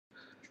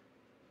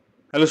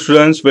Hello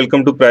students,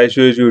 welcome to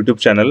PraescioEdu YouTube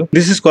channel.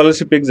 This is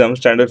scholarship exam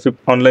standard 5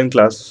 online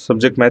class,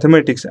 subject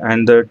mathematics,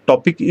 and the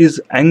topic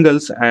is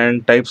angles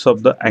and types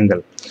of the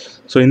angle.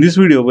 So in this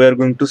video we are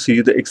going to see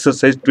the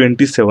exercise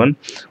 27,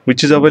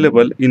 which is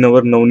available in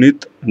our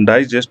Navneet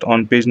digest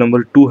on page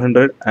number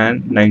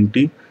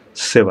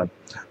 297.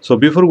 So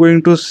before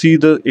going to see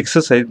the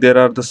exercise, there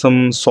are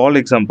some solved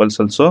examples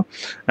also,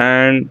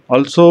 and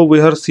also we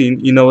have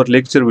seen in our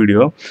lecture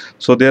video.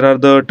 So there are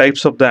the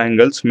types of the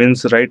angles,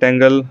 means right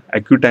angle,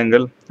 acute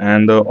angle,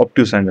 and the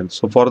obtuse angle.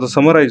 So for the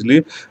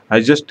summarizely,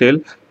 I just tell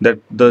that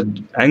the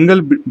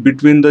angle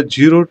between the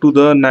 0 to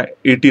the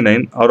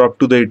 89 or up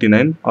to the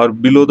 89 or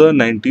below the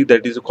 90,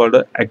 that is called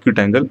a acute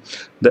angle.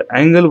 The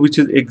angle which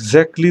is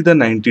exactly the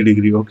 90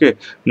 degree, okay,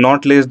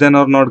 not less than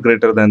or not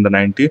greater than the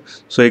 90.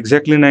 So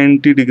exactly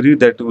 90 degree,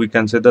 that we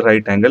can say the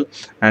right angle,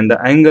 and the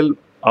angle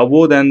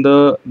above than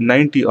the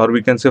 90, or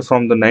we can say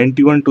from the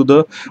 91 to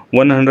the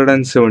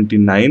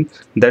 179,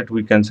 that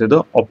we can say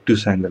the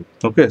obtuse angle.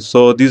 Okay,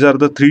 so these are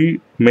the three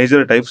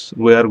major types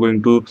we are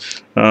going to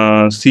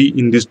see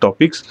in these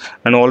topics,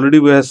 and already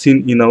we have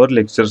seen in our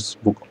lectures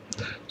book.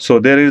 So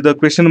there is the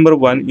question number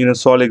 1 in a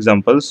solve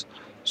examples.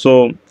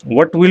 So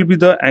what will be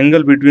the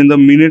angle between the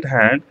minute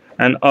hand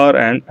and hour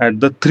hand at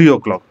the 3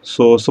 o'clock?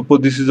 So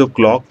suppose this is a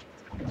clock.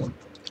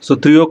 So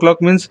 3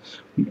 o'clock means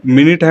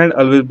minute hand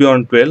always be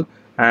on 12,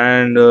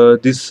 and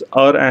this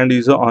hour hand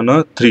is on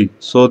a 3.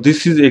 So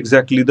this is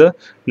exactly the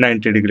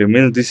 90 degree,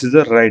 means this is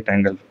the right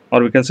angle,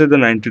 or we can say the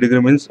 90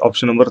 degree means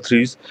option number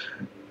 3 is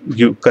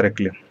give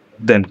correctly.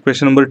 Then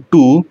question number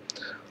 2,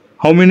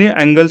 how many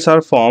angles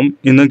are formed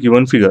in a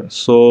given figure?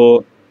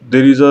 So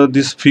there is a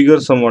this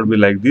figure somewhat be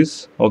like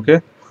this.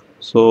 Okay,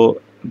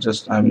 so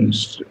just I'm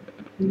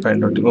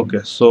find out. Okay,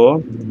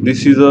 so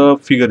this is a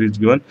figure is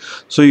given.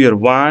 So here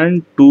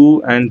 1,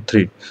 2 and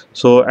 3.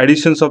 So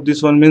additions of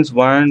this one means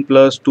 1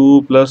 plus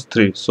 2 plus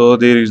 3. So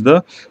there is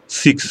the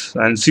 6,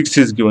 and 6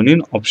 is given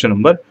in option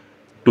number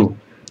 2.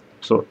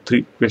 So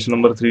question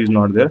number 3 is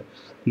not there.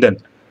 Then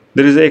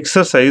there is an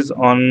exercise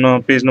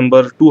on page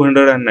number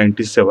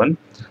 297.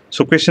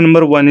 So question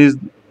number 1 is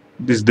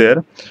this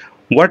there.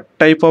 What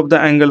type of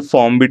the angle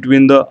formed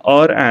between the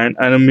hour hand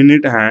and a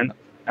minute hand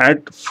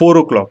at 4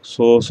 o'clock?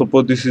 So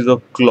suppose this is a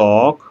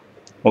clock.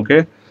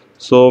 Okay,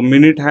 so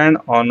minute hand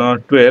on a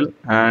 12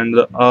 and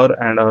the hour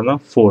hand on a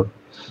 4.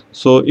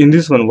 So in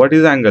this one, what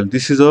is angle?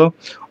 This is a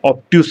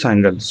obtuse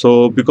angle.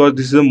 So because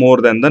this is a more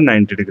than the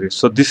 90 degrees,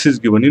 so this is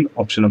given in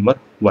option number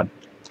 1.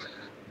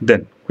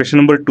 Then question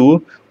number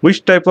 2,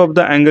 which type of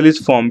the angle is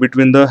formed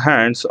between the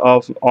hands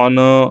of on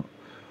a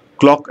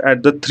clock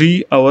at the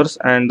 3 hours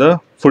and the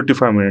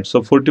 45 minutes?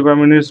 So 45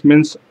 minutes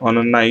means on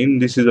a 9,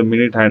 this is a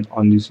minute hand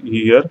on this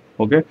here.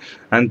 Okay,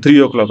 and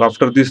 3 o'clock,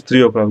 after this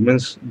 3 o'clock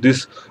means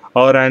this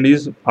hour hand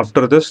is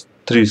after this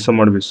 3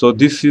 somewhat way. So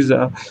this is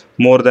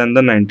more than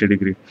the 90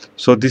 degree.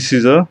 So this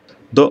is the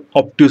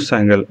obtuse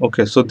angle.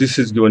 Okay, so this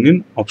is given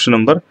in option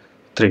number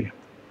 3.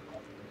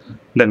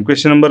 Then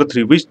question number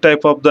 3, which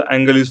type of the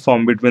angle is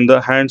formed between the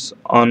hands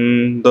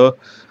on the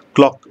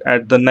clock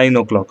at the 9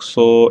 o'clock?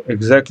 So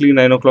exactly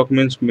 9 o'clock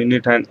means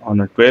minute hand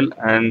on a 12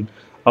 and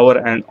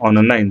hour hand on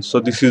a 9. So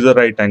this is a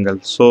right angle.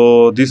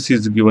 So this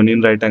is given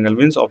in right angle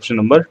means option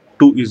number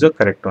 2 is the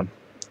correct one.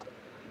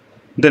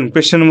 Then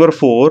question number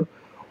 4,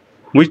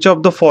 which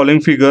of the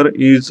following figure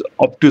is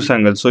obtuse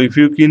angle? So if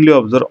you keenly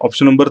observe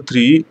option number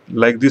 3,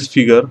 like this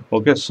figure.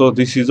 Okay, so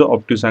this is the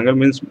obtuse angle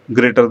means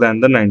greater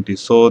than the 90.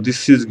 So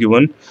this is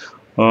given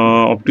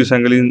obtuse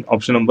angle in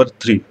option number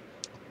 3.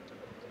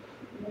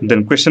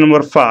 Then question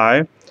number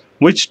 5,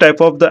 which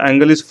type of the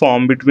angle is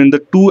formed between the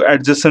two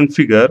adjacent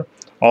figure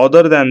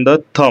other than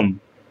the thumb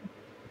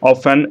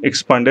of an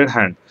expanded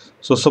hand?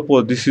 So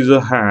suppose this is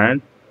a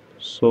hand,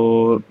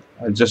 so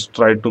I just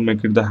try to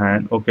make it the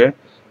hand. Okay,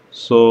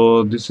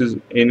 so this is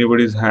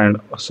anybody's hand,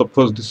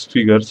 suppose this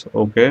figures.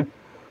 Okay,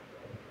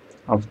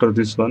 after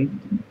this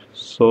one,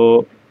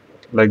 so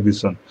like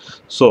this one,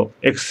 so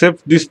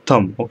except this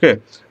thumb. Okay,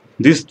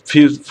 these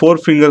 4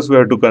 fingers we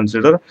have to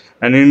consider,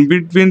 and in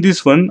between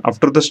this one,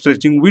 after the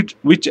stretching,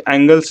 which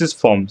angles is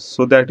formed?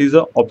 So that is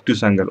a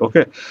obtuse angle.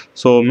 Okay,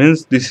 so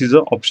means this is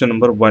a option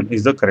number 1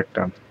 is the correct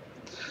answer.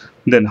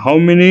 Then how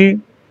many,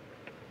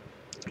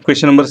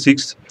 question number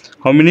 6,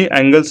 how many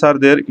angles are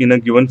there in a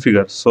given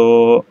figure?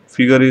 So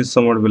figure is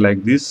somewhat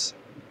like this,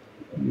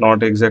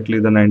 not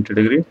exactly the 90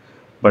 degree,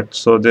 but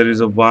so there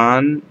is a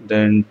 1,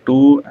 then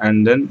 2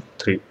 and then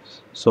 3.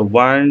 So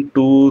 1,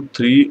 2,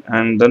 3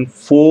 and then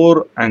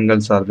 4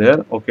 angles are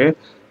there. Okay,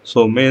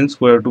 so means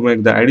we have to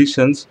make the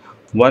additions,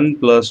 1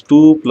 plus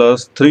 2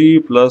 plus 3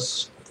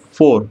 plus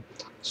 4.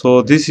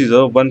 So this is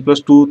a 1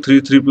 plus 2,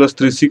 3, 3 plus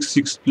 3, 6,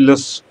 6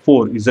 plus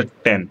 4 is a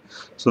 10.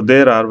 So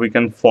there are, we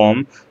can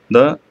form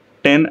the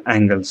 10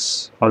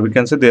 angles, or we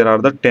can say there are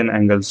the 10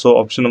 angles. So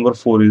option number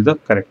 4 is the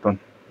correct one.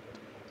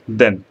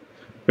 Then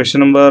question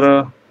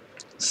number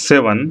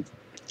 7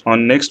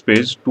 on next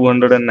page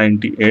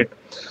 298.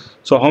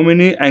 So how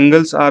many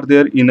angles are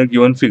there in a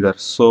given figure?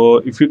 So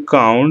if you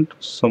count,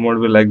 somewhat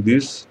will like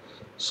this.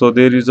 So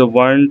there is a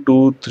 1,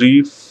 2,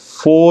 3,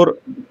 four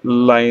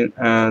line,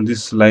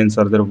 these lines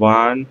are there,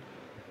 1,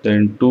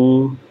 then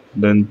 2,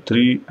 then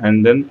 3,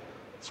 and then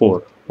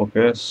 4.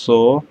 Okay,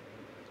 so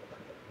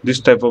this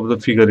type of the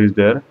figure is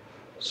there.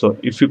 So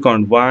if you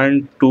count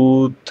 1,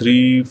 2,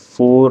 3,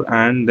 4,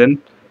 and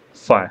then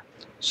 5.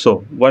 So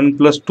 1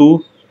 plus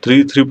 2,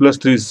 3, 3 plus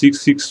 3 is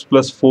 6, 6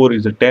 plus 4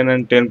 is a 10,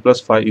 and 10 plus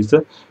 5 is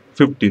a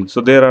 15.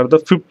 So there are the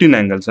 15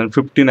 angles, and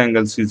 15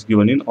 angles is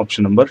given in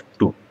option number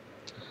 2.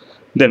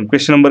 Then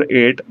question number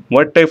 8,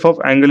 what type of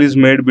angle is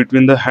made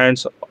between the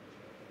hands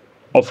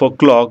of a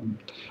clock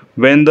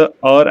when the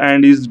hour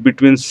hand is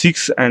between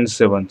 6 and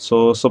 7?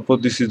 So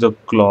suppose this is a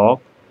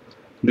clock,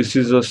 this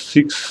is a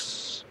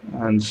 6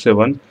 and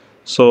 7.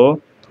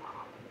 So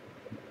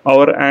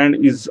our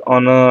hand is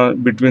on a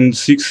between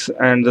 6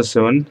 and the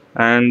 7,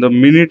 and the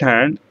minute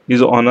hand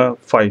is on a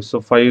 5.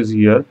 So 5 is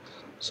here,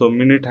 so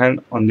minute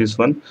hand on this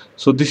one.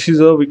 So this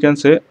is a, we can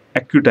say,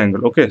 acute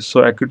angle. Okay,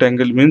 so acute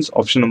angle means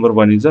option number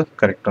 1 is a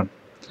correct one.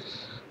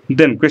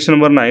 Then question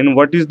number 9,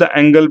 what is the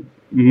angle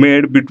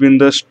made between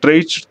the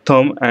stretched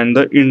thumb and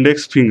the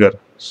index finger?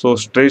 So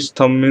stretched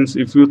thumb means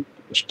if you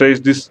stretch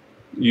this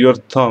your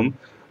thumb,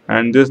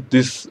 and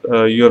this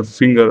your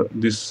finger,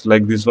 this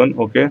like this one.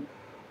 Okay,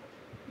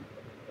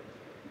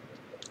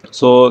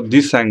 so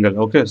this angle,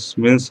 okay,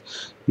 means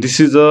this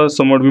is a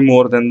somewhat be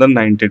more than the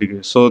 90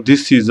 degrees. So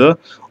this is a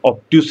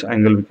obtuse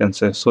angle, we can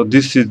say. So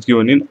this is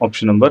given in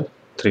option number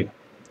 3.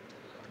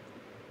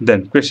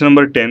 Then question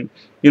number 10,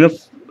 in a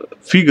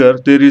figure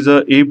there is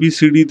a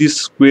ABCD, this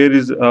square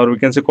is, or we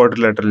can say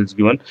quadrilateral is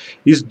given,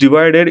 is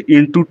divided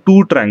into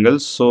two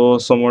triangles. So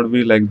somewhat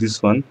be like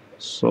this one.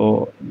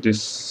 So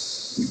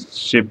this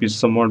shape is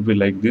somewhat be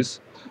like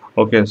this.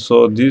 Okay,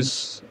 so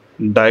this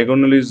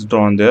diagonal is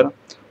drawn there,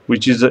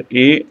 which is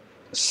a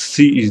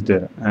C is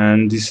there,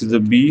 and this is a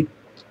B,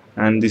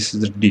 and this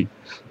is a D.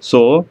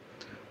 So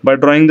by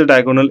drawing the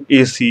diagonal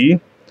AC,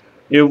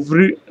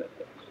 every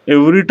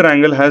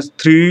triangle has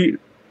three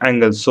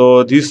angles.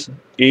 So this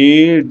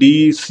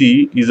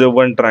ADC is a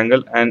one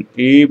triangle, and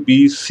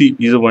ABC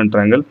is a one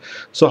triangle.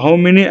 So how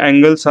many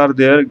angles are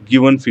there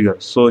given figure?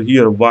 So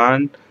here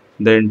 1,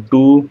 then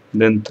 2,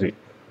 then 3,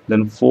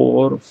 then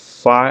 4,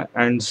 5,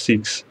 and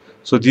 6.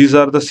 So these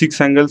are the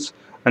 6 angles,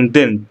 and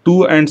then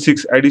 2 and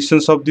 6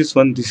 additions of this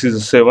one, this is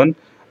a 7,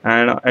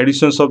 and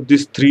additions of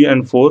this 3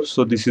 and 4,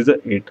 so this is a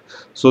 8.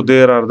 So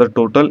there are the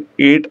total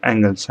 8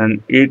 angles,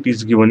 and 8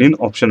 is given in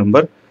option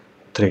number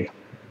 3.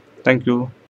 Thank you.